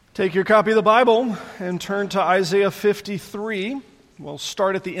Take your copy of the Bible and turn to Isaiah 53. We'll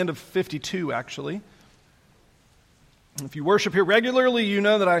start at the end of 52, actually. If you worship here regularly, you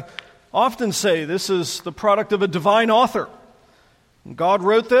know that I often say this is the product of a divine author. God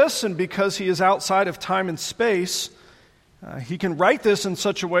wrote this, and because he is outside of time and space, he can write this in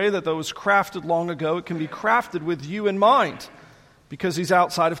such a way that though it was crafted long ago, it can be crafted with you in mind, because he's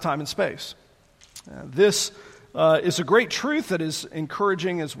outside of time and space. This is a great truth that is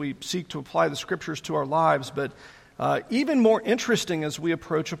encouraging as we seek to apply the Scriptures to our lives, but even more interesting as we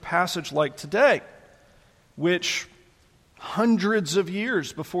approach a passage like today, which hundreds of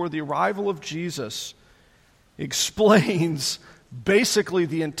years before the arrival of Jesus explains basically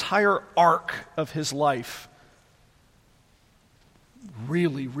the entire arc of his life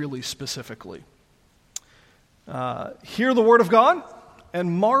really, really specifically. Hear the Word of God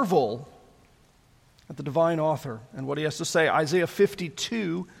and marvel at the divine author and what he has to say. Isaiah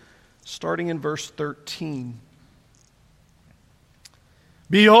 52, starting in verse 13.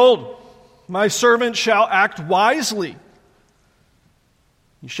 Behold, my servant shall act wisely.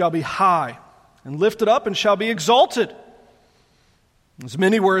 He shall be high and lifted up and shall be exalted. As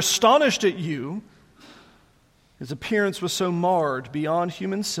many were astonished at you, his appearance was so marred beyond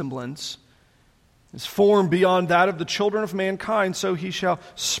human semblance, his form beyond that of the children of mankind, so he shall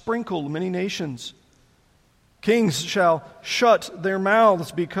sprinkle many nations. Kings shall shut their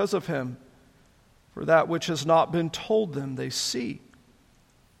mouths because of him, for that which has not been told them they see,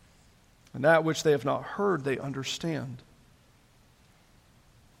 and that which they have not heard they understand.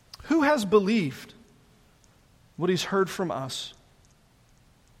 Who has believed what he's heard from us?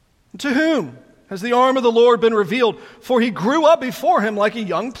 And to whom has the arm of the Lord been revealed? For he grew up before him like a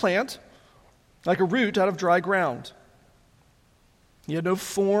young plant, like a root out of dry ground. He had no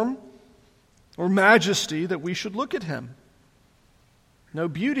form or majesty that we should look at him, no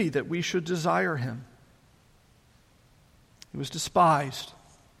beauty that we should desire him. He was despised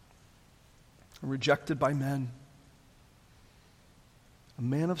and rejected by men, a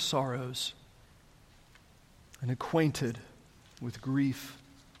man of sorrows and acquainted with grief.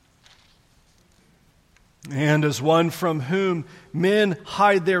 And as one from whom men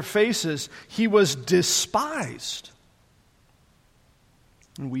hide their faces, he was despised,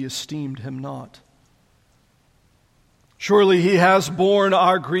 and we esteemed him not. Surely he has borne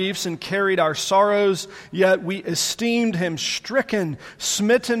our griefs and carried our sorrows, yet we esteemed him stricken,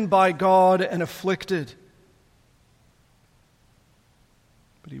 smitten by God, and afflicted.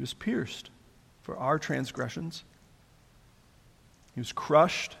 But he was pierced for our transgressions. He was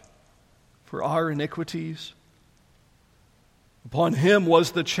crushed for our iniquities. Upon him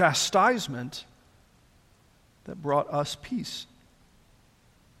was the chastisement that brought us peace,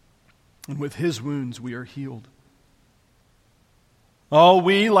 and with his wounds we are healed. All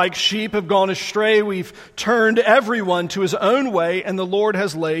we, like sheep, have gone astray. We've turned everyone to his own way, and the Lord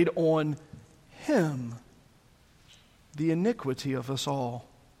has laid on him the iniquity of us all.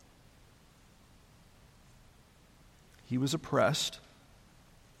 He was oppressed,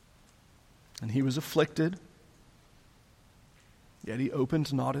 and he was afflicted, yet he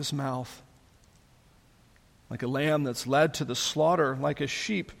opened not his mouth. Like a lamb that's led to the slaughter, like a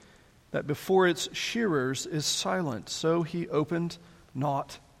sheep that before its shearers is silent, so he opened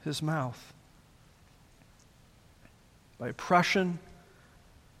not his mouth. By oppression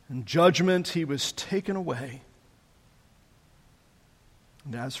and judgment he was taken away.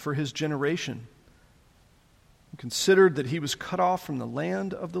 And as for his generation, he considered that he was cut off from the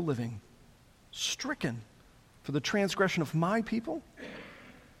land of the living, stricken for the transgression of my people.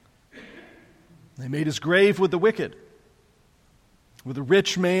 They made his grave with the wicked, with a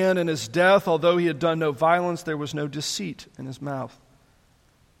rich man in his death. Although he had done no violence, there was no deceit in his mouth.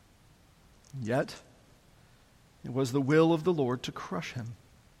 Yet it was the will of the Lord to crush him.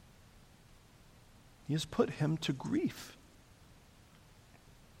 He has put him to grief.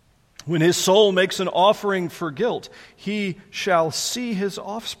 When his soul makes an offering for guilt, he shall see his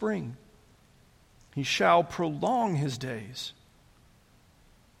offspring. He shall prolong his days.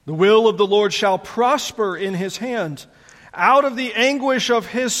 The will of the Lord shall prosper in his hand. Out of the anguish of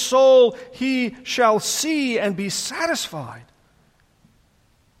his soul he shall see and be satisfied.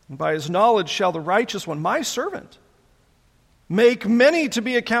 And by his knowledge shall the righteous one, my servant, make many to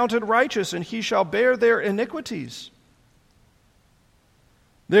be accounted righteous, and he shall bear their iniquities.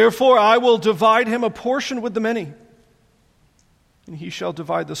 Therefore I will divide him a portion with the many, and he shall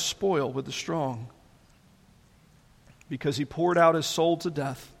divide the spoil with the strong. Because he poured out his soul to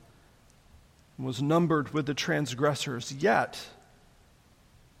death and was numbered with the transgressors, yet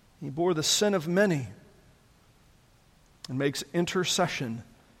he bore the sin of many and makes intercession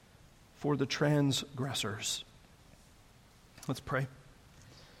for the transgressors. Let's pray.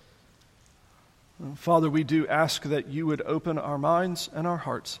 Father, we do ask that you would open our minds and our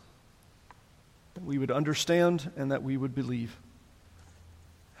hearts, that we would understand and that we would believe.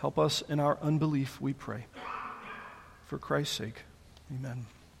 Help us in our unbelief, we pray. For Christ's sake, amen.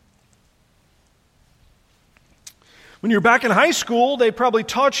 When you're back in high school, they probably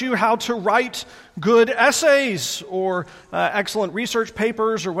taught you how to write good essays or excellent research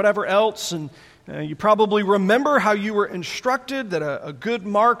papers or whatever else, and you probably remember how you were instructed that a good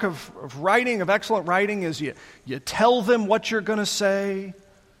mark of writing, of excellent writing, is you tell them what you're going to say,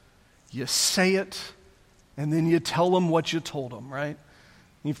 you say it, and then you tell them what you told them, right?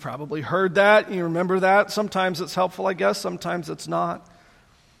 You've probably heard that, you remember that. Sometimes it's helpful, I guess, sometimes it's not.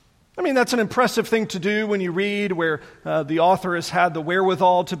 I mean, that's an impressive thing to do when you read where the author has had the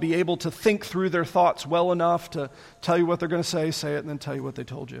wherewithal to be able to think through their thoughts well enough to tell you what they're going to say it, and then tell you what they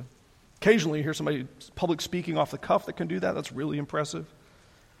told you. Occasionally you hear somebody public speaking off the cuff that can do that. That's really impressive.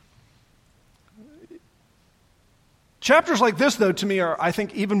 Chapters like this, though, to me are, I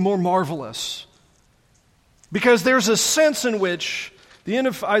think, even more marvelous. Because there's a sense in which the end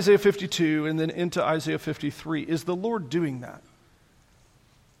of Isaiah 52 and then into Isaiah 53 is the Lord doing that.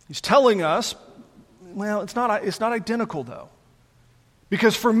 He's telling us, well, it's not identical, though.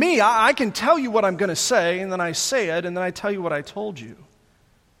 Because for me, I can tell you what I'm going to say, and then I say it, and then I tell you what I told you.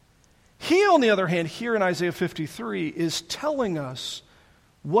 He, on the other hand, here in Isaiah 53, is telling us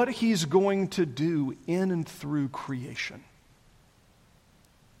what he's going to do in and through creation.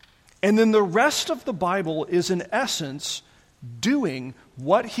 And then the rest of the Bible is, in essence, doing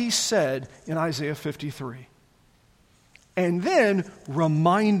what he said in Isaiah 53. And then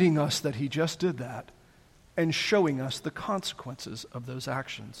reminding us that he just did that and showing us the consequences of those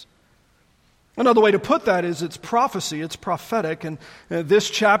actions. Another way to put that is it's prophecy, it's prophetic, and this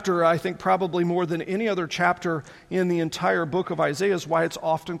chapter, I think probably more than any other chapter in the entire book of Isaiah, is why it's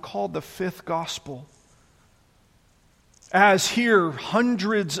often called the fifth gospel. As here,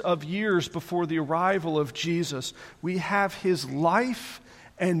 hundreds of years before the arrival of Jesus, we have his life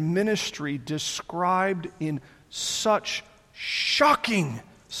and ministry described in such shocking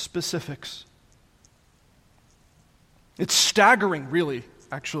specifics. It's staggering, really,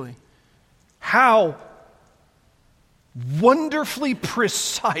 actually, how wonderfully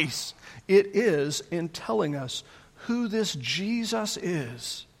precise it is in telling us who this Jesus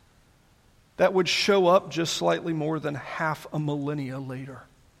is that would show up just slightly more than half a millennia later.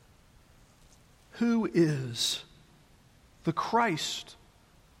 Who is the Christ,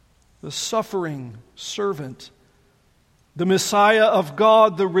 the suffering servant, the Messiah of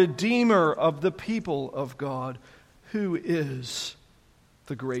God, the Redeemer of the people of God, who is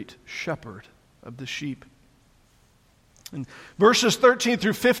the great shepherd of the sheep. And verses 13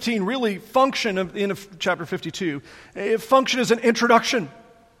 through 15 really function, in chapter 52, it function as an introduction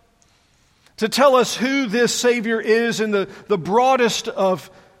to tell us who this Savior is in the broadest of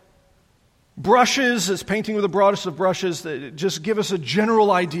brushes, as painting with the broadest of brushes, that just give us a general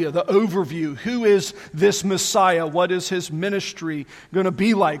idea, the overview. Who is this Messiah? What is his ministry going to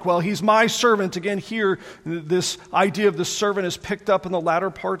be like? Well, he's my servant. Again, here, this idea of the servant is picked up in the latter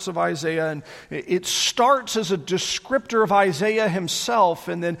parts of Isaiah, and it starts as a descriptor of Isaiah himself,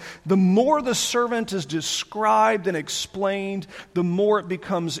 and then the more the servant is described and explained, the more it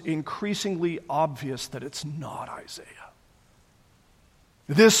becomes increasingly obvious that it's not Isaiah.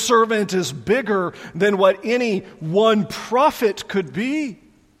 This servant is bigger than what any one prophet could be.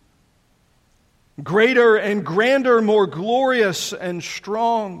 Greater and grander, more glorious and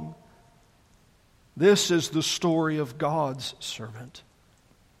strong. This is the story of God's servant.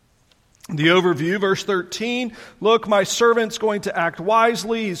 The overview, verse 13, look, my servant's going to act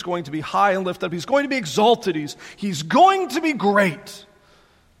wisely. He's going to be high and lifted up. He's going to be exalted. He's going to be great.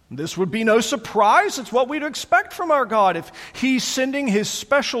 This would be no surprise. It's what we'd expect from our God. If he's sending his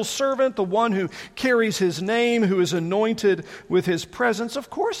special servant, the one who carries his name, who is anointed with his presence, of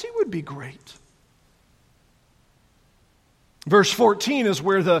course he would be great. Verse 14 is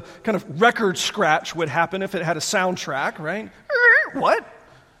where the kind of record scratch would happen if it had a soundtrack, right? What?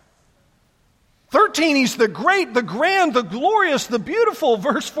 13, he's the great, the grand, the glorious, the beautiful.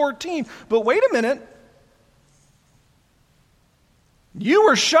 Verse 14. But wait a minute. You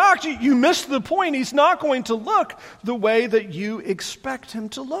were shocked. You missed the point. He's not going to look the way that you expect him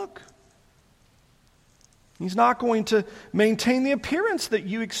to look. He's not going to maintain the appearance that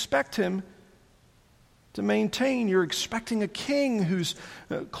you expect him to maintain. You're expecting a king who's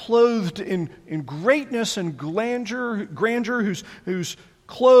clothed in greatness and grandeur, who's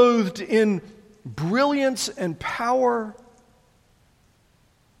clothed in brilliance and power.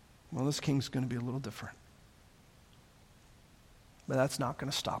 Well, this king's going to be a little different. But that's not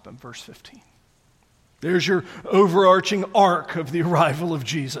going to stop him. Verse 15. There's your overarching arc of the arrival of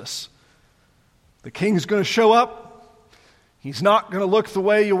Jesus. The king's going to show up. He's not going to look the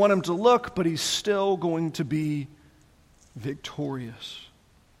way you want him to look, but he's still going to be victorious.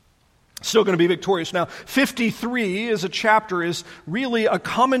 Still going to be victorious. Now, 53 as a chapter is really a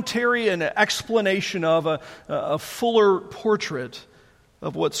commentary and an explanation of a fuller portrait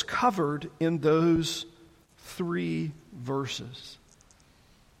of what's covered in those 3 verses.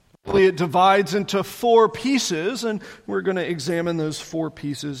 It divides into 4 pieces, and we're going to examine those 4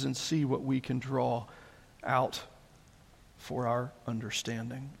 pieces and see what we can draw out for our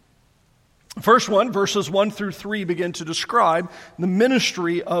understanding. First one, verses 1 through 3, begin to describe the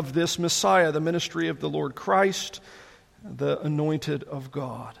ministry of this Messiah, the ministry of the Lord Christ, the anointed of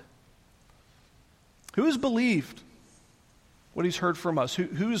God. Who has believed what he's heard from us?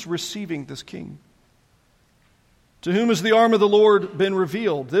 Who is receiving this king? To whom has the arm of the Lord been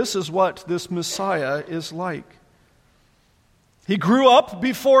revealed? This is what this Messiah is like. He grew up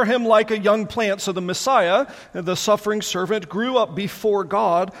before him like a young plant. So the Messiah, the suffering servant, grew up before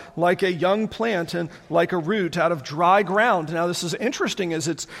God like a young plant and like a root out of dry ground. Now this is interesting as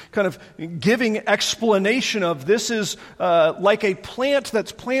it's kind of giving explanation of this is like a plant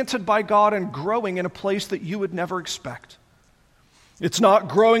that's planted by God and growing in a place that you would never expect. It's not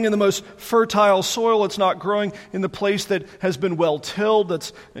growing in the most fertile soil. It's not growing in the place that has been well tilled,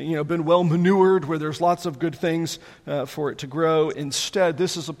 that's been well manured, where there's lots of good things for it to grow. Instead,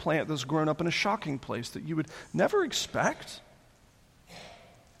 this is a plant that's grown up in a shocking place that you would never expect.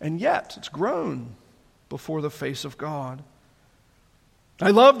 And yet, it's grown before the face of God. I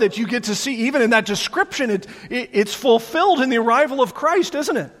love that you get to see, even in that description, it's fulfilled in the arrival of Christ,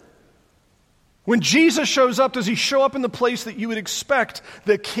 isn't it? When Jesus shows up, does he show up in the place that you would expect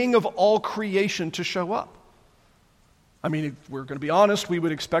the King of all creation to show up? I mean, if we're going to be honest, we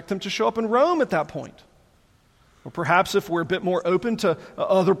would expect him to show up in Rome at that point. Or perhaps if we're a bit more open to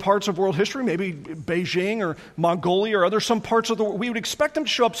other parts of world history, maybe Beijing or Mongolia or some parts of the world, we would expect him to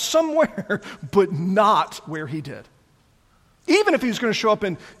show up somewhere, but not where he did. Even if he was going to show up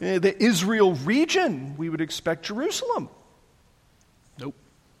in the Israel region, we would expect Jerusalem. Nope.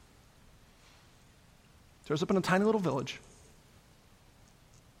 Shows up in a tiny little village.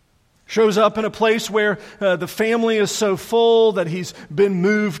 Shows up in a place where the family is so full that he's been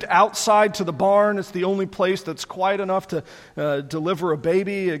moved outside to the barn. It's the only place that's quiet enough to deliver a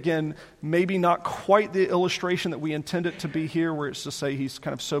baby. Again, maybe not quite the illustration that we intend it to be here, where it's to say he's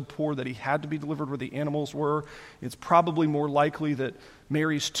kind of so poor that he had to be delivered where the animals were. It's probably more likely that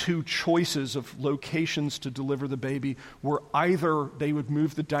Mary's 2 choices of locations to deliver the baby were either they would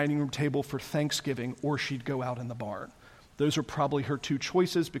move the dining room table for Thanksgiving or she'd go out in the barn. Those are probably her 2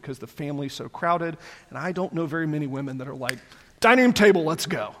 choices because the family's so crowded. And I don't know very many women that are like, dining room table, let's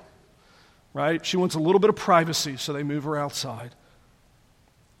go. Right? She wants a little bit of privacy, so they move her outside.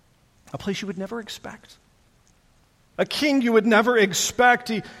 A place you would never expect. A king you would never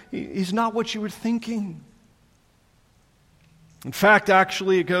expect. He's not what you were thinking. In fact,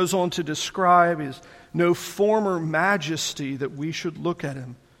 actually, it goes on to describe his no former majesty that we should look at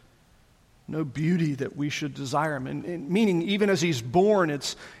him. No beauty that we should desire him. And meaning, even as he's born,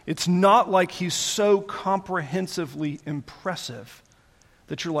 it's not like he's so comprehensively impressive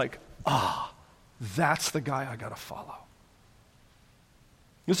that you're like, that's the guy I got to follow.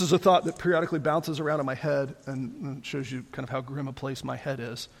 This is a thought that periodically bounces around in my head and shows you kind of how grim a place my head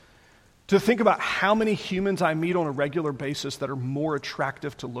is. To think about how many humans I meet on a regular basis that are more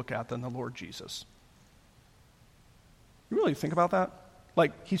attractive to look at than the Lord Jesus. You really think about that?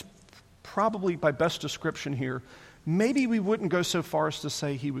 Like, he's probably, by best description here, maybe we wouldn't go so far as to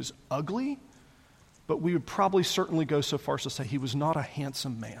say he was ugly, but we would probably certainly go so far as to say he was not a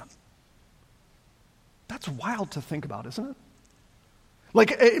handsome man. That's wild to think about, isn't it?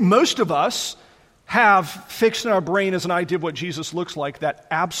 Like, most of us have fixed in our brain as an idea of what Jesus looks like, that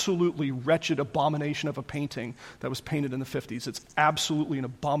absolutely wretched abomination of a painting that was painted in the 50s. It's absolutely an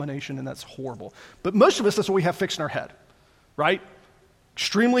abomination, and that's horrible. But most of us, that's what we have fixed in our head, right?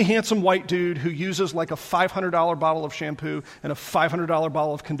 Extremely handsome white dude who uses like a $500 bottle of shampoo and a $500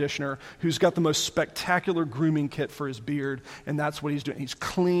 bottle of conditioner, who's got the most spectacular grooming kit for his beard, and that's what he's doing. He's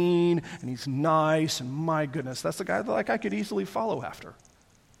clean, and he's nice, and my goodness, that's the guy that I could easily follow after.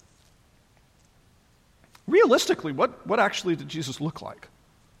 Realistically, what actually did Jesus look like?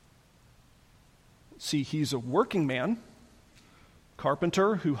 See, he's a working man,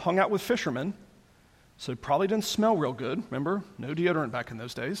 carpenter who hung out with fishermen, so he probably didn't smell real good. Remember? No deodorant back in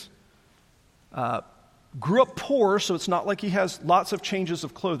those days. grew up poor, so it's not like he has lots of changes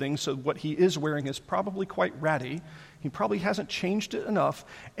of clothing, so what he is wearing is probably quite ratty. He probably hasn't changed it enough.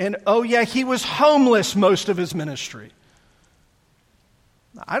 And oh yeah, he was homeless most of his ministry.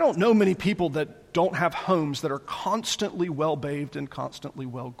 I don't know many people that don't have homes that are constantly well-bathed and constantly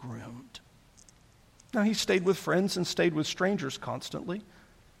well-groomed. Now, he stayed with friends and stayed with strangers constantly.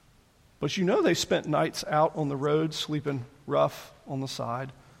 But you know they spent nights out on the road, sleeping rough on the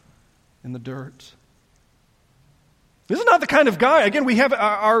side in the dirt. This is not the kind of guy. Again, we have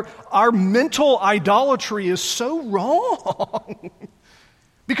our mental idolatry is so wrong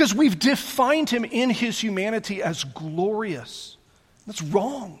because we've defined him in his humanity as glorious. That's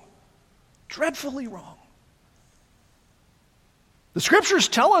wrong, dreadfully wrong. The scriptures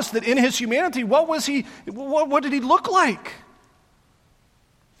tell us that in his humanity, what did he look like?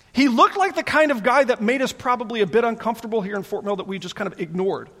 He looked like the kind of guy that made us probably a bit uncomfortable here in Fort Mill that we just kind of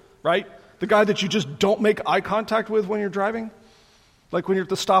ignored, right? The guy that you just don't make eye contact with when you're driving. Like when you're at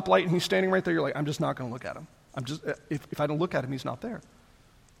the stoplight and he's standing right there, you're like, I'm just not going to look at him. If I don't look at him, he's not there.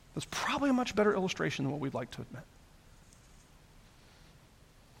 That's probably a much better illustration than what we'd like to admit.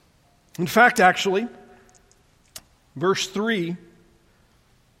 In fact, actually, verse 3,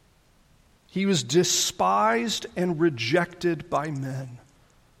 he was despised and rejected by men.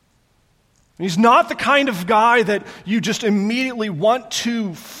 He's not the kind of guy that you just immediately want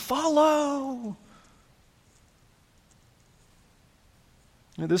to follow.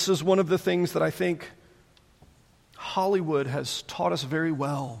 And this is one of the things that I think Hollywood has taught us very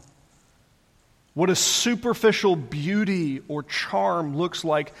well. What a superficial beauty or charm looks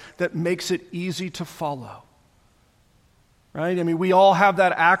like that makes it easy to follow. Right? I mean, we all have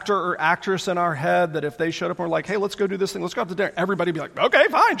that actor or actress in our head that if they showed up and were like, hey, let's go do this thing, let's go out to dinner, everybody would be like, okay,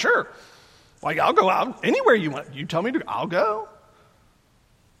 fine, sure. Like, I'll go out anywhere you want. You tell me to, I'll go.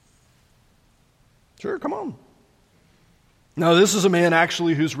 Sure, come on. No, this is a man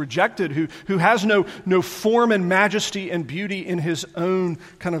actually who's rejected, who has no form and majesty and beauty in his own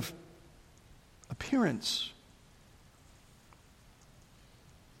kind of appearance.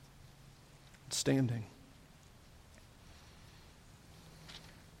 Standing.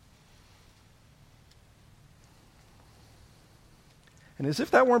 And as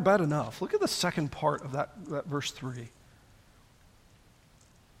if that weren't bad enough, look at the second part of that verse 3.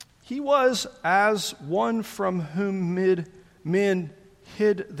 He was as one from whom men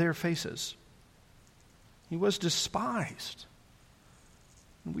hid their faces. He was despised,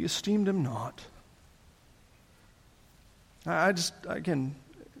 and we esteemed him not. Again,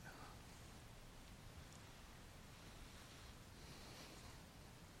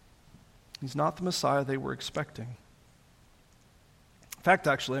 he's not the Messiah they were expecting. In fact,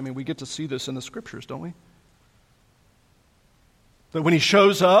 actually, we get to see this in the scriptures, don't we? That when he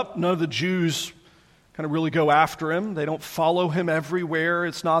shows up, none of the Jews kind of really go after him. They don't follow him everywhere.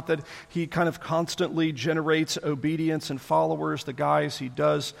 It's not that he kind of constantly generates obedience and followers. The guys he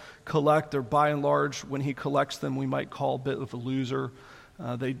does collect are by and large, when he collects them, we might call a bit of a loser.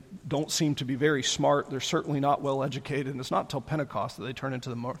 They don't seem to be very smart. They're certainly not well educated. And it's not until Pentecost that they turn into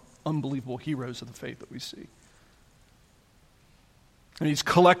the more unbelievable heroes of the faith that we see. And he's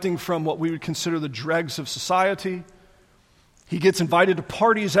collecting from what we would consider the dregs of society. He gets invited to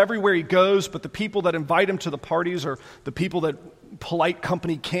parties everywhere he goes, but the people that invite him to the parties are the people that polite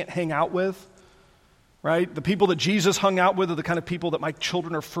company can't hang out with, right? The people that Jesus hung out with are the kind of people that my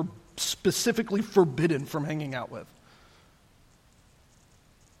children are specifically forbidden from hanging out with.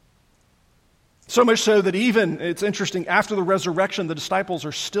 So much so that even, it's interesting, after the resurrection, the disciples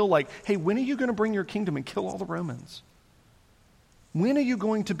are still like, hey, when are you going to bring your kingdom and kill all the Romans? When are you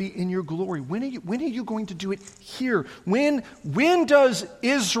going to be in your glory? When are you going to do it here? When does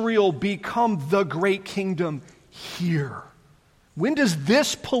Israel become the great kingdom here? When does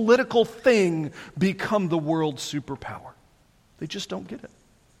this political thing become the world's superpower? They just don't get it.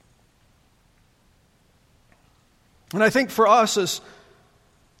 And I think for us as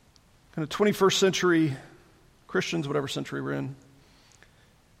kind of 21st century Christians, whatever century we're in,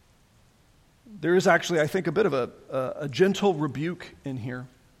 there is actually, I think, a bit of a gentle rebuke in here.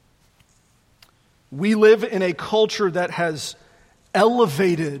 We live in a culture that has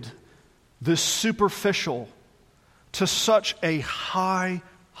elevated the superficial to such a high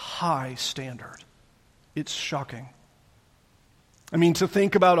standard. It's shocking. To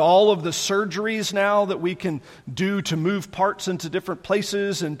think about all of the surgeries now that we can do to move parts into different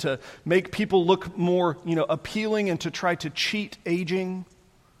places and to make people look more, appealing and to try to cheat aging.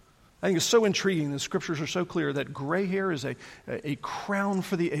 I think it's so intriguing. The scriptures are so clear that gray hair is a crown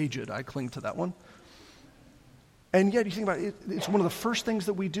for the aged. I cling to that one. And yet, you think about it, it's one of the first things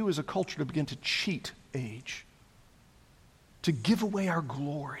that we do as a culture to begin to cheat age, to give away our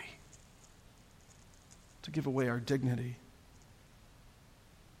glory, to give away our dignity.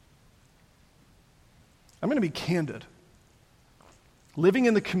 I'm going to be candid. Living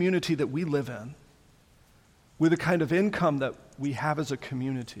in the community that we live in, with the kind of income that we have as a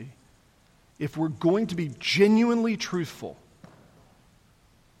community, if we're going to be genuinely truthful,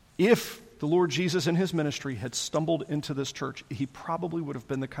 if the Lord Jesus in his ministry had stumbled into this church, he probably would have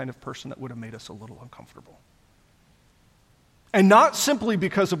been the kind of person that would have made us a little uncomfortable. And not simply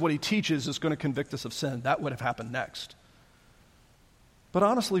because of what he teaches is going to convict us of sin. That would have happened next. But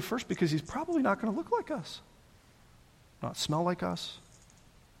honestly, first, because he's probably not going to look like us, not smell like us.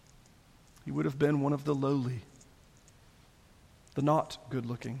 He would have been one of the lowly, the not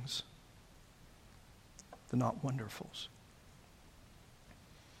good-lookings, the not wonderfuls.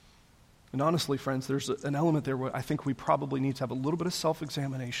 And honestly, friends, there's an element there where I think we probably need to have a little bit of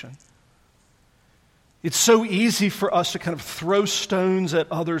self-examination. It's so easy for us to kind of throw stones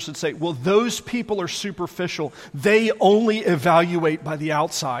at others and say, well, those people are superficial. They only evaluate by the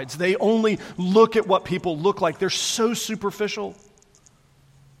outsides. They only look at what people look like. They're so superficial.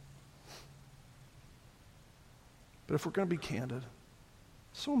 But if we're going to be candid,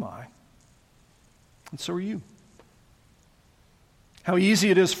 so am I. And so are you. How easy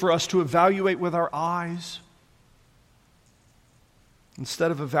it is for us to evaluate with our eyes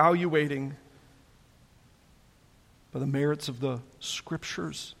instead of evaluating by the merits of the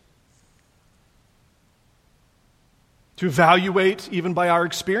Scriptures. To evaluate even by our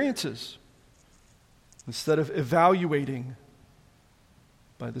experiences instead of evaluating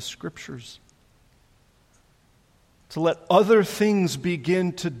by the Scriptures. To let other things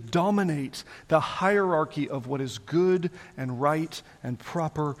begin to dominate the hierarchy of what is good and right and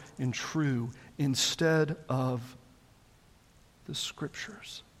proper and true instead of the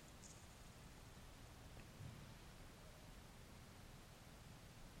Scriptures.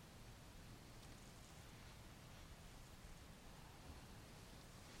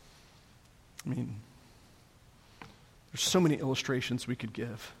 I mean, there's so many illustrations we could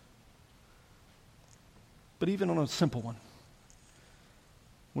give. But even on a simple one,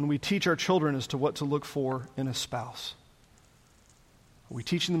 when we teach our children as to what to look for in a spouse, are we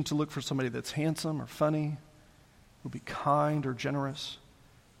teaching them to look for somebody that's handsome or funny, who'll be kind or generous,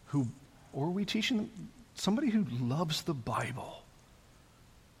 or are we teaching them somebody who loves the Bible,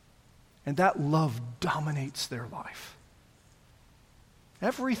 and that love dominates their life?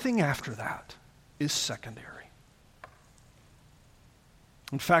 Everything after that is secondary.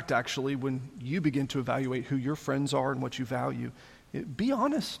 In fact, actually, when you begin to evaluate who your friends are and what you value, be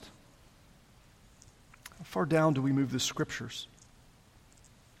honest. How far down do we move the Scriptures?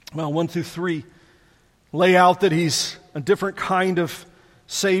 Well, 1 through 3 lay out that he's a different kind of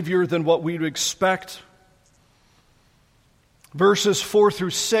Savior than what we'd expect. Verses 4 through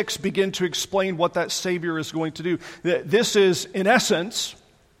 6 begin to explain what that Savior is going to do. This is, in essence,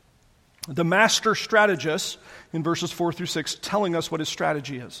 the master strategist in verses 4 through 6 telling us what his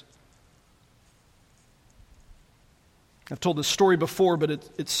strategy is. I've told this story before, but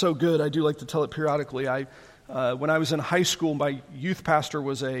it's so good, I do like to tell it periodically. When I was in high school, my youth pastor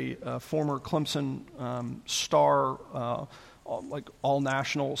was a former Clemson star, like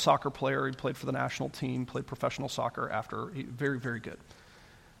all-national soccer player. He played for the national team, played professional soccer after. Very, very good.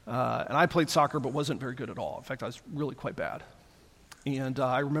 And I played soccer but wasn't very good at all. In fact, I was really quite bad. And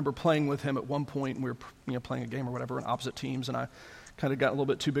I remember playing with him at one point, and we were playing a game or whatever in opposite teams, and I kind of got a little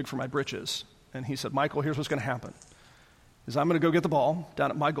bit too big for my britches. And he said, Michael, here's what's going to happen. Is I'm going to go get the ball down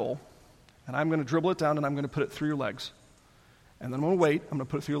at my goal, and I'm going to dribble it down, and I'm going to put it through your legs. And then I'm going to wait. I'm going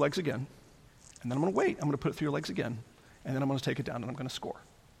to put it through your legs again. And then I'm going to wait. I'm going to put it through your legs again. And then I'm going to take it down, and I'm going to score.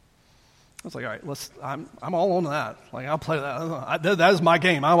 I was like, all right, I'm all on that. Like, I'll play that. That is my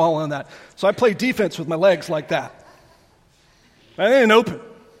game. I'm all on that. So I played defense with my legs like that. I didn't open.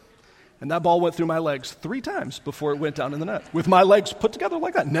 And that ball went through my legs 3 times before it went down in the net. With my legs put together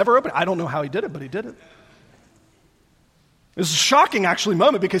like that. Never opened. I don't know how he did it, but he did it. It was a shocking, actually,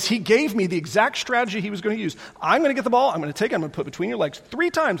 moment because he gave me the exact strategy he was going to use. I'm going to get the ball. I'm going to take it. I'm going to put it between your legs 3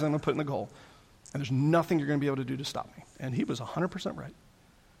 times, and I'm going to put it in the goal. And there's nothing you're going to be able to do to stop me. And he was 100% right.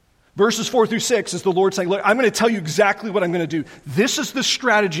 Verses 4 through 6 is the Lord saying, look, I'm going to tell you exactly what I'm going to do. This is the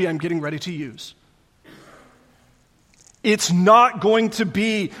strategy I'm getting ready to use. It's not going to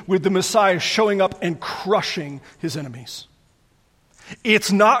be with the Messiah showing up and crushing his enemies.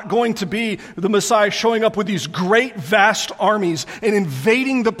 It's not going to be the Messiah showing up with these great, vast armies and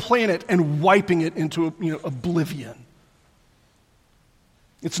invading the planet and wiping it into oblivion.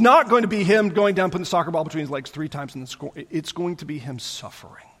 It's not going to be him going down, putting the soccer ball between his legs 3 times and then scoring. It's going to be him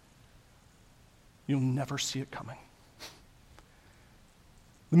suffering. you'll never see it coming.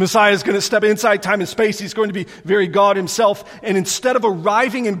 The Messiah is going to step inside time and space. He's going to be very God himself. And instead of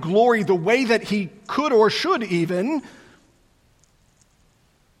arriving in glory the way that he could or should even,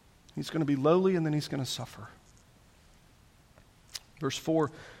 he's going to be lowly and then he's going to suffer. Verse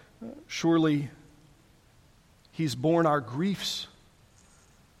 4, surely he's borne our griefs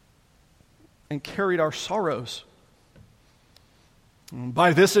and carried our sorrows. And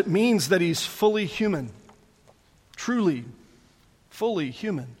by this it means that he's fully human, truly fully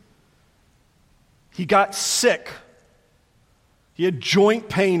human. He got sick. He had joint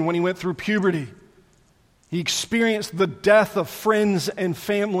pain when he went through puberty. He experienced the death of friends and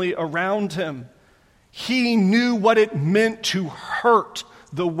family around him. He knew what it meant to hurt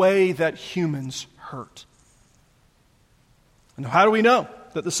the way that humans hurt. And how do we know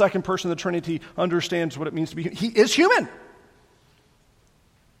that the second person of the Trinity understands what it means to be human? He is human.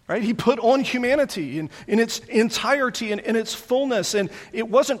 Right? He put on humanity in its entirety and in its fullness, and it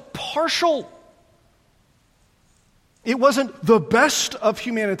wasn't partial. It wasn't the best of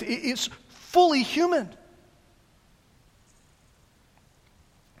humanity. It's fully human.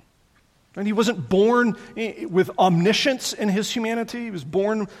 And he wasn't born with omniscience in his humanity. He was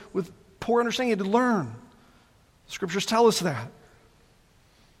born with poor understanding. He had to learn. The scriptures tell us that.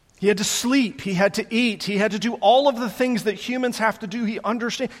 He had to sleep. He had to eat. He had to do all of the things that humans have to do. He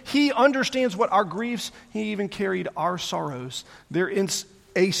understands what our griefs. He even carried our sorrows. There is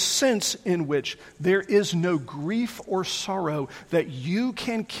a sense in which there is no grief or sorrow that you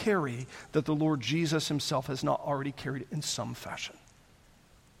can carry that the Lord Jesus himself has not already carried in some fashion.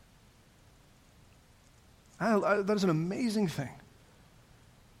 That is an amazing thing.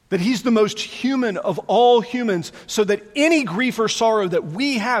 That he's the most human of all humans, so that any grief or sorrow that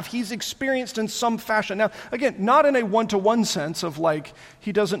we have, he's experienced in some fashion. Now, again, not in a one-to-one sense of like,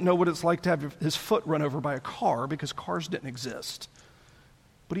 he doesn't know what it's like to have his foot run over by a car, because cars didn't exist.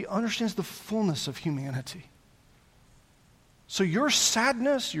 But he understands the fullness of humanity. So your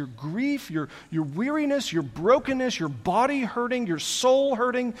sadness, your grief, your weariness, your brokenness, your body hurting, your soul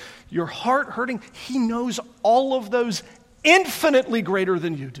hurting, your heart hurting, he knows all of those infinitely greater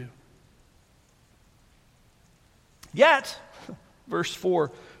than you do. Yet, verse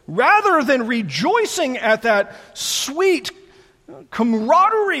 4, rather than rejoicing at that sweet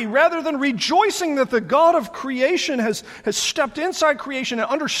camaraderie, rather than rejoicing that the God of creation has stepped inside creation and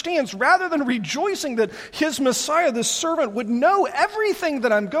understands, rather than rejoicing that his Messiah, this servant, would know everything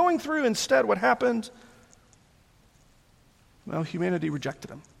that I'm going through, instead what happened? Well, humanity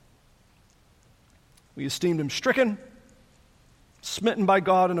rejected him. We esteemed him stricken, smitten by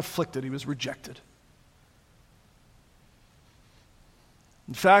God, and afflicted. He was rejected.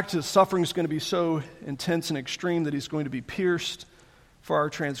 In fact, his suffering is going to be so intense and extreme that he's going to be pierced for our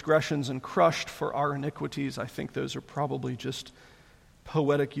transgressions and crushed for our iniquities. I think those are probably just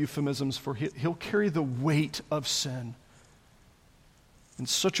poetic euphemisms for he'll carry the weight of sin in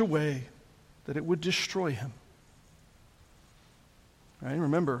such a way that it would destroy him. Right?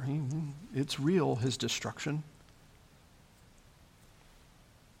 Remember, it's real, his destruction.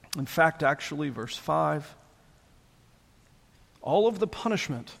 In fact, actually, verse 5, all of the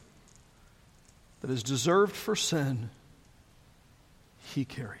punishment that is deserved for sin, he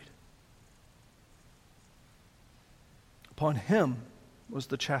carried. Upon him was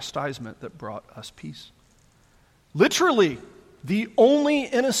the chastisement that brought us peace. Literally, the only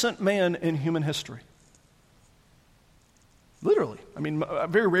innocent man in human history. Literally. I mean,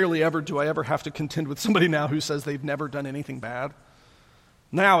 very rarely ever do I ever have to contend with somebody now who says they've never done anything bad.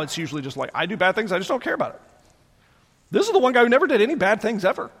 Now it's usually just like, I do bad things, I just don't care about it. This is the one guy who never did any bad things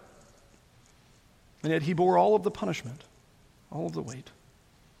ever. And yet he bore all of the punishment, all of the weight.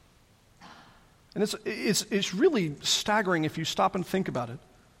 And it's really staggering if you stop and think about it.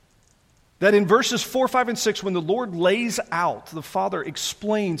 That in verses 4, 5, and 6, when the Lord lays out, the Father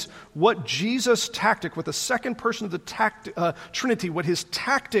explains what Jesus' tactic, what the second person of the Trinity, what his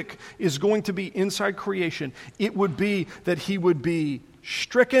tactic is going to be inside creation, it would be that he would be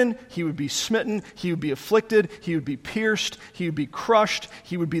stricken, he would be smitten, he would be afflicted, he would be pierced, he would be crushed,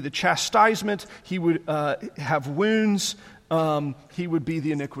 he would be the chastisement, he would have wounds, he would be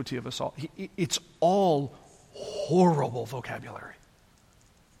the iniquity of us all. It's all horrible vocabulary.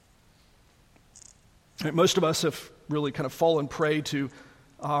 Most of us have really kind of fallen prey to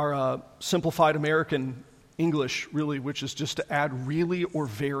our simplified American English, really, which is just to add really or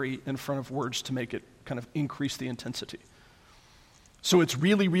very in front of words to make it kind of increase the intensity. So it's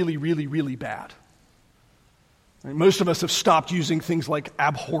really, really, really, really bad. Most of us have stopped using things like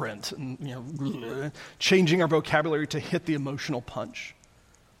abhorrent and changing our vocabulary to hit the emotional punch.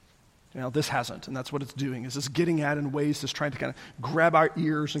 This hasn't, and that's what it's doing, is it's getting at in ways that's trying to kind of grab our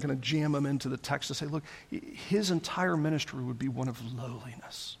ears and kind of jam them into the text to say, look, his entire ministry would be one of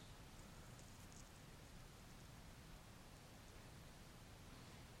lowliness.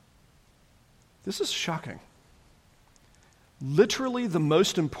 This is shocking. Literally the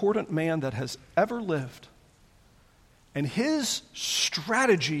most important man that has ever lived, and his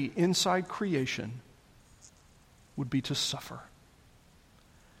strategy inside creation would be to suffer.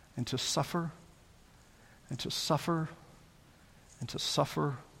 And to suffer, and to suffer, and to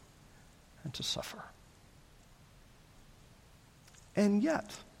suffer, and to suffer. And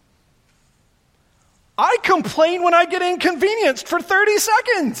yet, I complain when I get inconvenienced for 30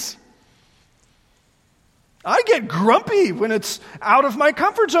 seconds. I get grumpy when it's out of my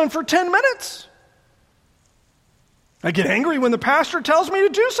comfort zone for 10 minutes. I get angry when the pastor tells me to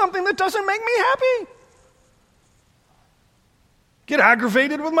do something that doesn't make me happy. Get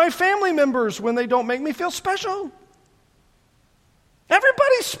aggravated with my family members when they don't make me feel special.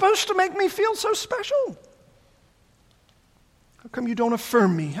 Everybody's supposed to make me feel so special. How come you don't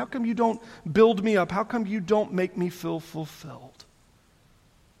affirm me? How come you don't build me up? How come you don't make me feel fulfilled?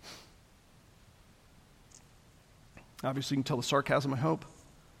 Obviously, you can tell the sarcasm, I hope.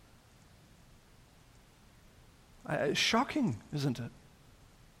 It's shocking, isn't it?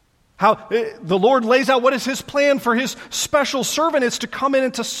 How the Lord lays out what is his plan for his special servant. It's to come in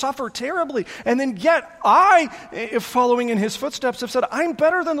and to suffer terribly. And then yet I, if following in his footsteps, have said, I'm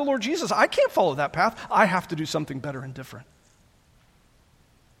better than the Lord Jesus. I can't follow that path. I have to do something better and different.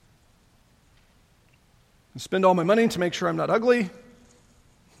 And spend all my money to make sure I'm not ugly,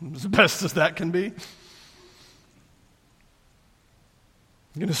 as best as that can be.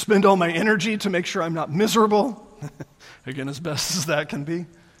 I'm going to spend all my energy to make sure I'm not miserable, again, as best as that can be.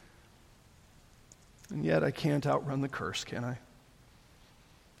 And yet I can't outrun the curse, can I?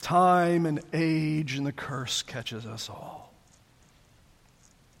 Time and age and the curse catches us all.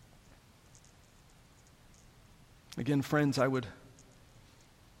 Again, friends, I would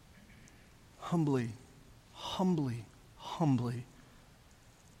humbly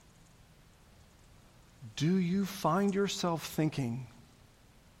do you find yourself thinking,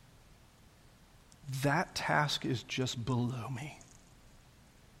 that task is just below me?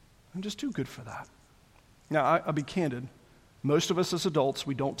 I'm just too good for that. Now, I'll be candid. Most of us as adults,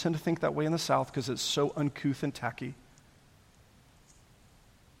 we don't tend to think that way in the South because it's so uncouth and tacky.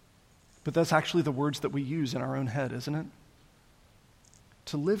 But that's actually the words that we use in our own head, isn't it?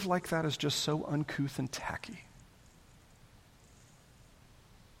 To live like that is just so uncouth and tacky.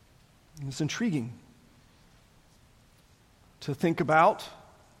 And it's intriguing to think about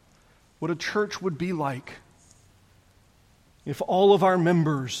what a church would be like if all of our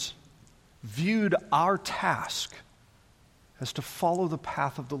members viewed our task as to follow the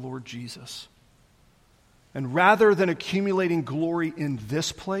path of the Lord Jesus. And rather than accumulating glory in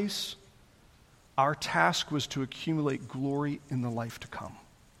this place, our task was to accumulate glory in the life to come.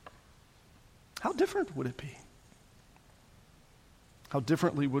 How different would it be? How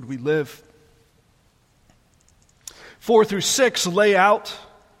differently would we live? 4 through 6 lay out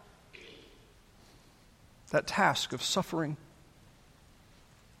that task of suffering.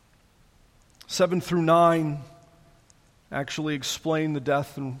 7 through 9 actually explain the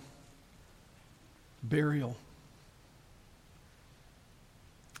death and burial.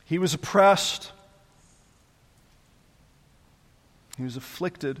 He was oppressed. He was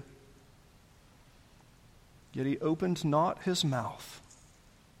afflicted. Yet he opened not his mouth.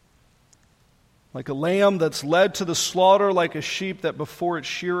 Like a lamb that's led to the slaughter, like a sheep that before its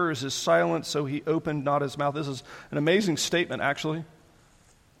shearers is silent, so he opened not his mouth. This is an amazing statement, actually.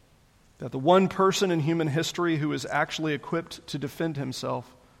 That the one person in human history who is actually equipped to defend himself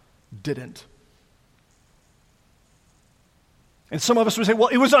didn't. And some of us would say, well,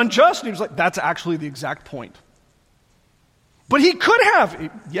 it was unjust. And he was like, that's actually the exact point. But he could have.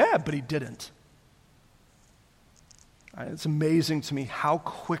 Yeah, but he didn't. It's amazing to me how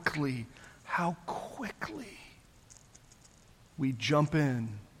quickly we jump in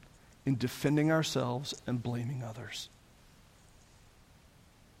defending ourselves and blaming others.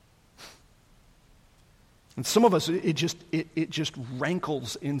 And some of us, it just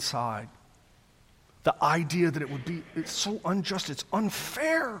rankles inside. The idea that it's so unjust, it's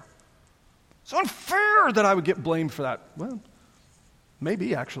unfair. It's unfair that I would get blamed for that. Well,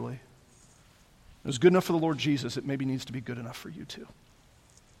 maybe actually. It was good enough for the Lord Jesus, it maybe needs to be good enough for you too.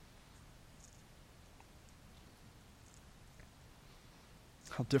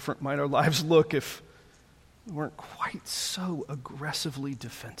 How different might our lives look if we weren't quite so aggressively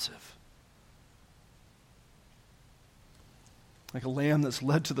defensive? Like a lamb that's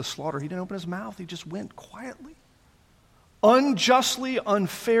led to the slaughter. He didn't open his mouth. He just went quietly. Unjustly,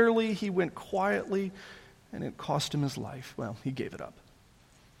 unfairly, he went quietly, and it cost him his life. Well, he gave it up.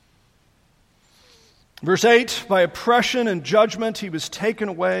 Verse 8, by oppression and judgment he was taken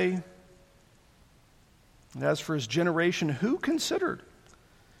away. And as for his generation, who considered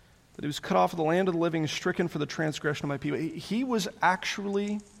that he was cut off of the land of the living, stricken for the transgression of my people? He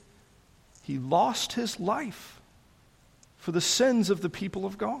lost his life for the sins of the people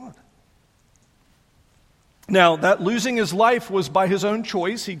of God. Now, that losing his life was by his own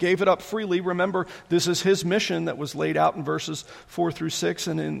choice. He gave it up freely. Remember, this is his mission that was laid out in verses 4 through 6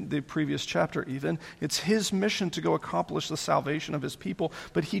 and in the previous chapter even. It's his mission to go accomplish the salvation of his people.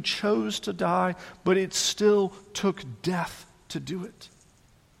 But he chose to die, but it still took death to do it.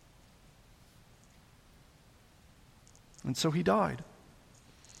 And so he died.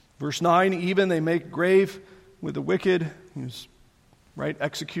 Verse 9, even they make grave with the wicked. He was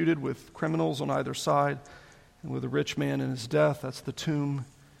executed with criminals on either side. And with a rich man in his death, that's the tomb.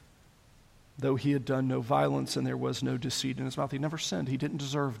 Though he had done no violence and there was no deceit in his mouth. He never sinned. He didn't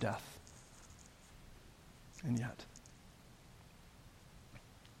deserve death. And yet.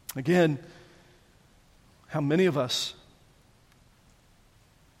 Again, how many of us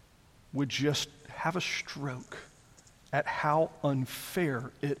would just have a stroke at how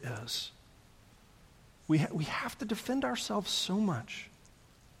unfair it is? We have to defend ourselves so much.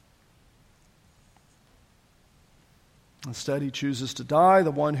 Instead, he chooses to die,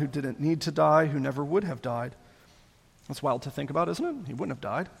 the one who didn't need to die, who never would have died. That's wild to think about, isn't it? He wouldn't have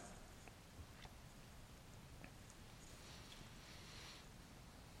died.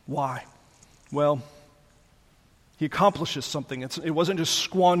 Why? Well, he accomplishes something. It wasn't just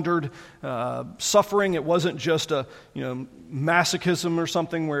squandered suffering. It wasn't just a masochism or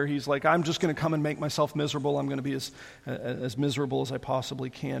something where he's like, I'm just going to come and make myself miserable. I'm going to be as miserable as I possibly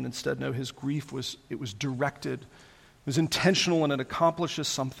can. Instead, no, his grief was directed. It was intentional, and it accomplishes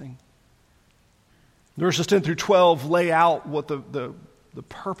something. Verses 10 through 12 lay out what the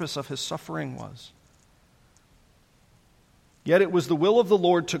purpose of his suffering was. Yet it was the will of the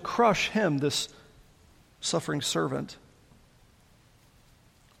Lord to crush him, this suffering servant,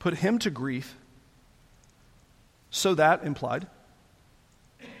 put him to grief, so that, implied,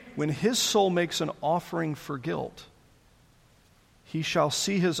 when his soul makes an offering for guilt, he shall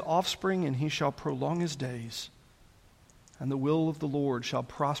see his offspring and he shall prolong his days. And the will of the Lord shall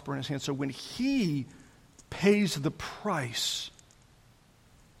prosper in his hand. So when he pays the price,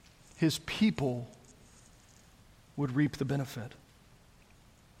 his people would reap the benefit.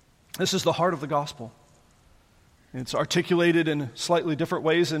 This is the heart of the gospel. It's articulated in slightly different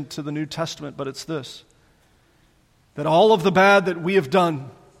ways into the New Testament, but it's this: that all of the bad that we have done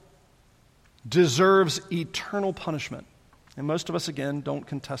deserves eternal punishment. And most of us, again, don't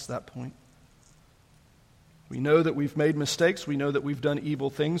contest that point. We know that we've made mistakes. We know that we've done evil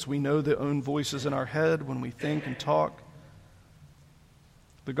things. We know the own voices in our head when we think and talk.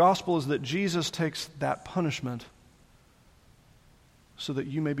 The gospel is that Jesus takes that punishment so that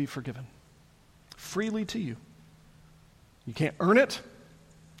you may be forgiven. Freely to you. You can't earn it.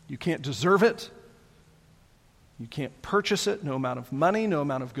 You can't deserve it. You can't purchase it. No amount of money, no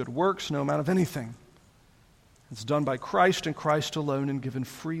amount of good works, no amount of anything. It's done by Christ and Christ alone and given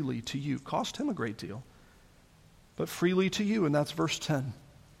freely to you. Cost him a great deal, but freely to you, and that's verse 10.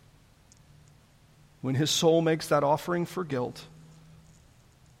 When his soul makes that offering for guilt,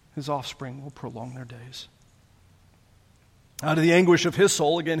 his offspring will prolong their days. Out of the anguish of his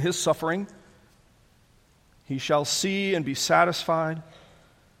soul, again, his suffering, he shall see and be satisfied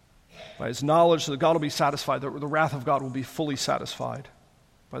by his knowledge, so that God will be satisfied, the wrath of God will be fully satisfied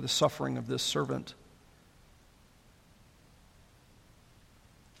by the suffering of this servant.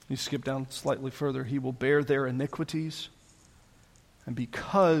 You skip down slightly further. He will bear their iniquities, and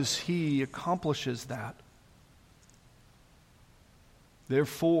because he accomplishes that,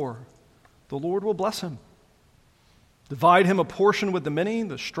 therefore, the Lord will bless him. Divide him a portion with the many,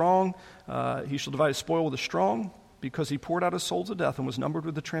 the strong. He shall divide his spoil with the strong, because he poured out his soul to death and was numbered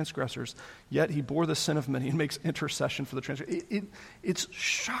with the transgressors. Yet he bore the sin of many and makes intercession for the transgressors. It's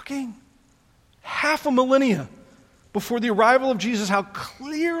shocking. Half a millennia before the arrival of Jesus, how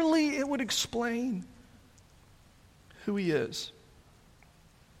clearly it would explain who he is.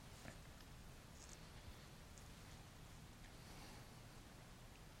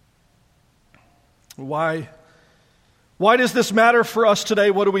 Why does this matter for us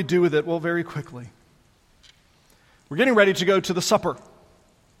today? What do we do with it? Well, very quickly. We're getting ready to go to the supper.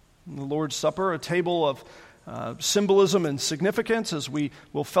 The Lord's Supper, a table of symbolism and significance as we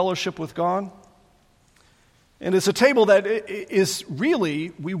will fellowship with God. And it's a table that is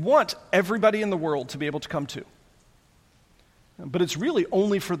really, we want everybody in the world to be able to come to. But it's really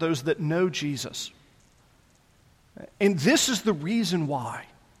only for those that know Jesus. And this is the reason why.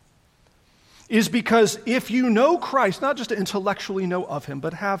 Is because if you know Christ, not just to intellectually know of him,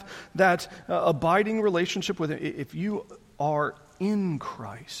 but have that abiding relationship with him, if you are in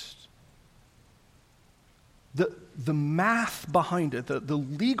Christ, the math behind it, the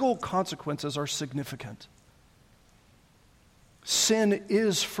legal consequences are significant. Sin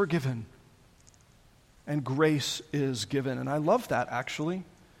is forgiven, and grace is given. And I love that, actually,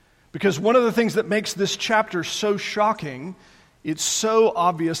 because one of the things that makes this chapter so shocking, it's so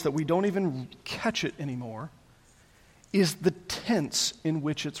obvious that we don't even catch it anymore, is the tense in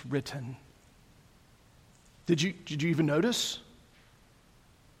which it's written. Did you even notice?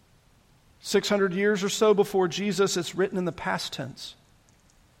 600 years or so before Jesus, it's written in the past tense.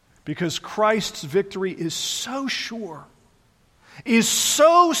 Because Christ's victory is so sure, is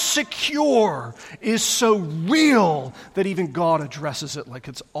so secure, is so real, that even God addresses it like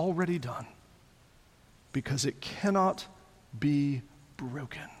it's already done. Because it cannot be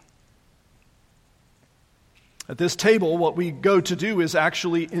broken. At this table, what we go to do is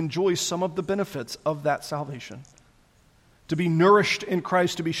actually enjoy some of the benefits of that salvation. To be nourished in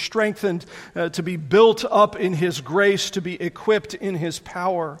Christ, to be strengthened, to be built up in his grace, to be equipped in his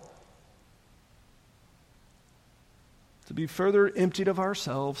power. To be further emptied of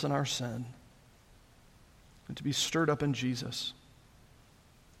ourselves and our sin, and to be stirred up in Jesus.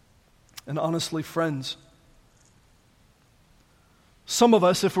 And honestly, friends, some of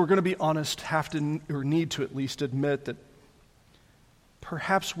us, if we're going to be honest, have to or need to at least admit that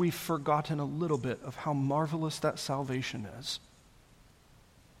perhaps we've forgotten a little bit of how marvelous that salvation is.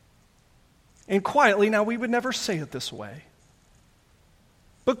 And quietly, now we would never say it this way,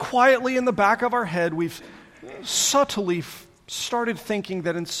 but quietly in the back of our head, we've subtly started thinking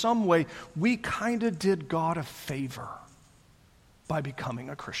that in some way we kind of did God a favor by becoming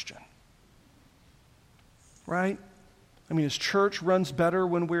a Christian. Right? I mean, his church runs better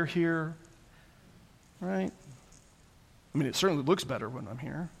when we're here. Right? I mean, it certainly looks better when I'm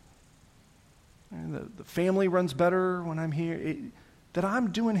here. And the family runs better when I'm here. That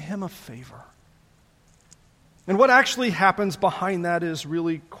I'm doing him a favor. And what actually happens behind that is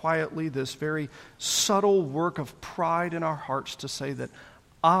really quietly this very subtle work of pride in our hearts to say that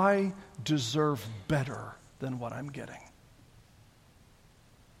I deserve better than what I'm getting.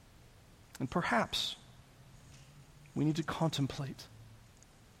 And perhaps we need to contemplate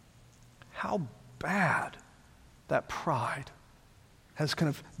how bad that pride has kind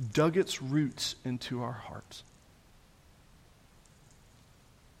of dug its roots into our hearts.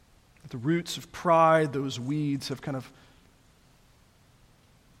 The roots of pride, those weeds, have kind of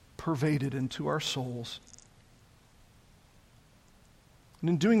pervaded into our souls. And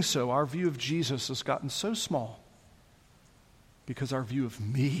in doing so, our view of Jesus has gotten so small because our view of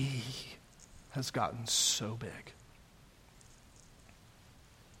me has gotten so big.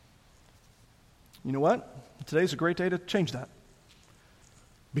 You know what? Today's a great day to change that.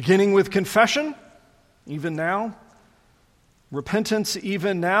 Beginning with confession, even now. Repentance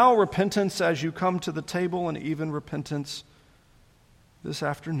even now. Repentance as you come to the table, and even repentance this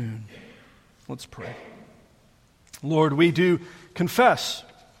afternoon. Let's pray. Lord, we do confess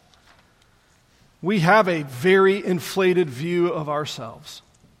we have a very inflated view of ourselves.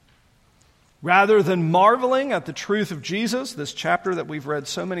 Rather than marveling at the truth of Jesus, this chapter that we've read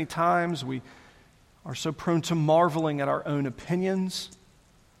so many times, we are so prone to marveling at our own opinions,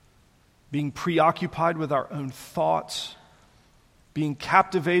 being preoccupied with our own thoughts, being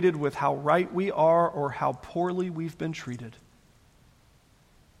captivated with how right we are or how poorly we've been treated.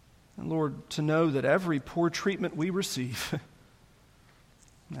 And Lord, to know that every poor treatment we receive,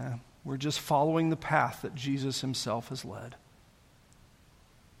 we're just following the path that Jesus himself has led.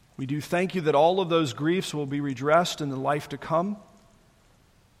 We do thank you that all of those griefs will be redressed in the life to come,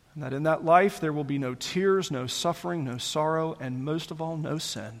 and that in that life there will be no tears, no suffering, no sorrow, and most of all, no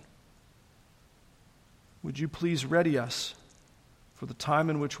sin. Would you please ready us for the time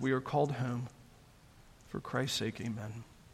in which we are called home? For Christ's sake, amen.